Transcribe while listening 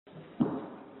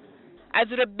as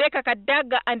Rebecca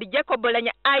Kadaga and Jacob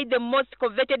Olanya eyed the most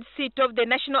coveted seat of the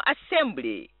National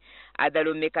Assembly. Other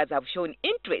lawmakers have shown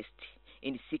interest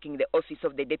in seeking the office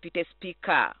of the Deputy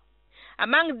Speaker.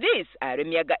 Among these are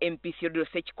Remiaga MP Theodore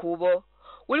Ssekikubo,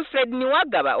 Wilfred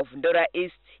Niwagaba of Ndora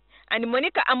East, and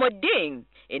Monica Amoding,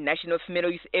 a National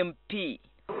Female Youth MP.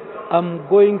 I'm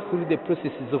going through the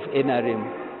processes of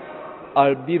NRM.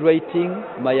 I'll be writing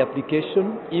my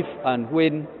application if and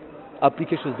when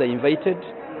applications are invited.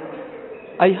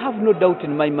 I have no doubt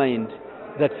in my mind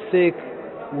that SEC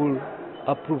will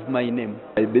approve my name.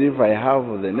 I believe I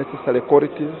have the necessary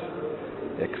qualities,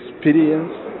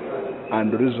 experience,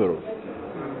 and resolve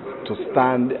to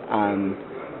stand and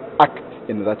act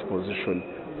in that position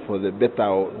for the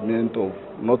betterment of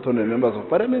not only members of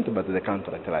parliament but the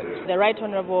country at large. The Right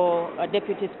Honourable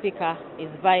Deputy Speaker is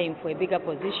vying for a bigger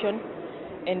position,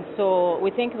 and so we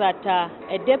think that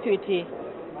a deputy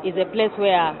is a place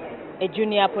where a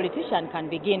junior politician can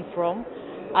begin from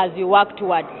as you work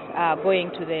towards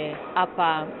going to the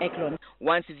upper echelon.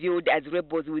 Once viewed as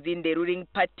rebels within the ruling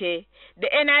party, the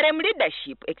NRM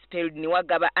leadership expelled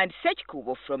Niwagaba and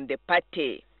Ssekikubo from the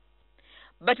party.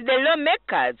 But the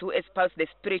lawmakers who espouse the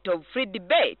spirit of free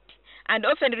debate and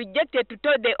often rejected to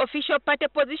toe the official party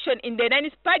position in the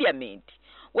Nanis Parliament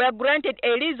were granted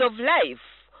a lease of life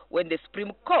when the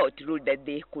Supreme Court ruled that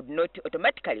they could not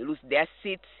automatically lose their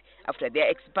seats after their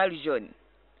expulsion.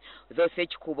 Though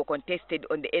Ssekikubo contested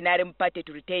on the NRM party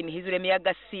to retain his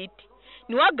Remiaga seat,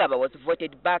 Niwagaba was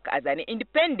voted back as an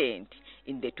independent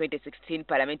in the 2016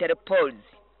 parliamentary polls.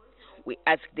 We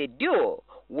asked the duo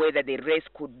whether the race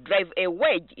could drive a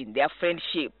wedge in their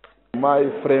friendship. My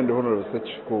friend Honorable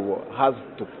Ssekikubo has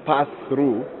to pass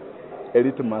through a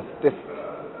litmus test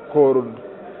called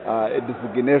a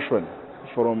designation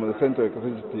from the Central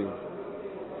Executive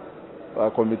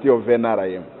Committee of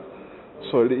NRM.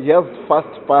 So he has to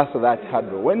first pass that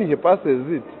hurdle. When he passes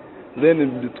it,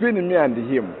 then between me and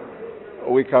him,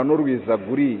 we can always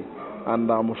agree, and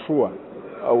I'm sure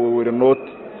we will not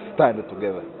stand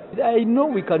together. I know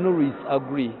we can always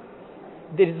agree.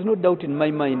 There is no doubt in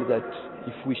my mind that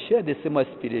if we share the same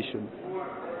aspiration,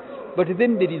 but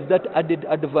then there is that added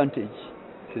advantage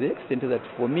to the extent that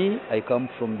for me, I come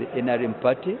from the NRM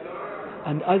party,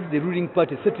 and as the ruling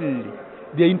party, certainly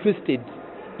they are interested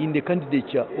in the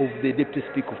candidature of the Deputy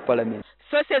Speaker of Parliament.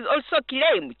 Sources also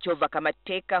claim Chova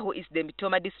Kamateka, who is the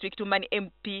Mitoma District Woman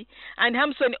MP, and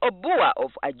Hamson Obua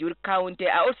of Ajur County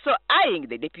are also eyeing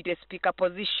the Deputy Speaker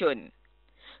position.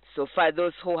 So far,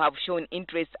 those who have shown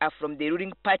interest are from the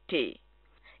ruling party.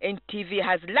 NTV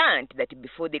has learned that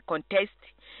before the contest,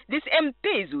 these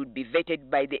MPs would be vetted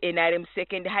by the NRM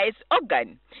second highest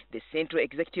organ, the Central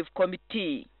Executive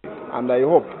Committee. And I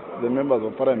hope the members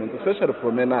of parliament, especially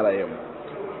from NRM,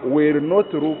 will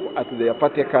not look at their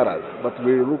party colors, but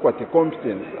will look at the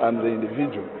competence and the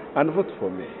individual and vote for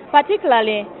me.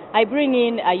 Particularly, I bring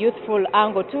in a youthful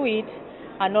angle to it,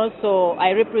 and also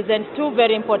I represent two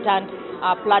very important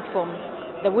platforms,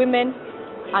 the women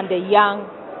and the young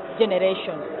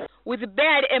generation. With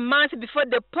barely a month before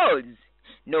the polls,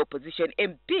 no opposition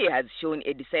MP has shown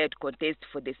a desire to contest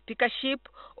for the speakership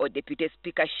or deputy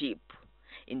speakership.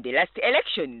 In the last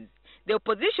elections, the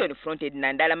opposition fronted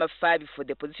Nandala Mafabi for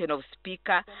the position of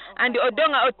speaker and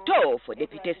Odonga Oto for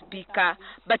deputy speaker,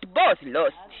 but both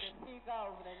lost.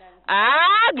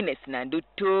 Agnes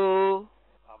Nandutu,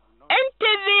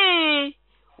 NTV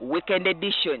Weekend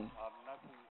Edition.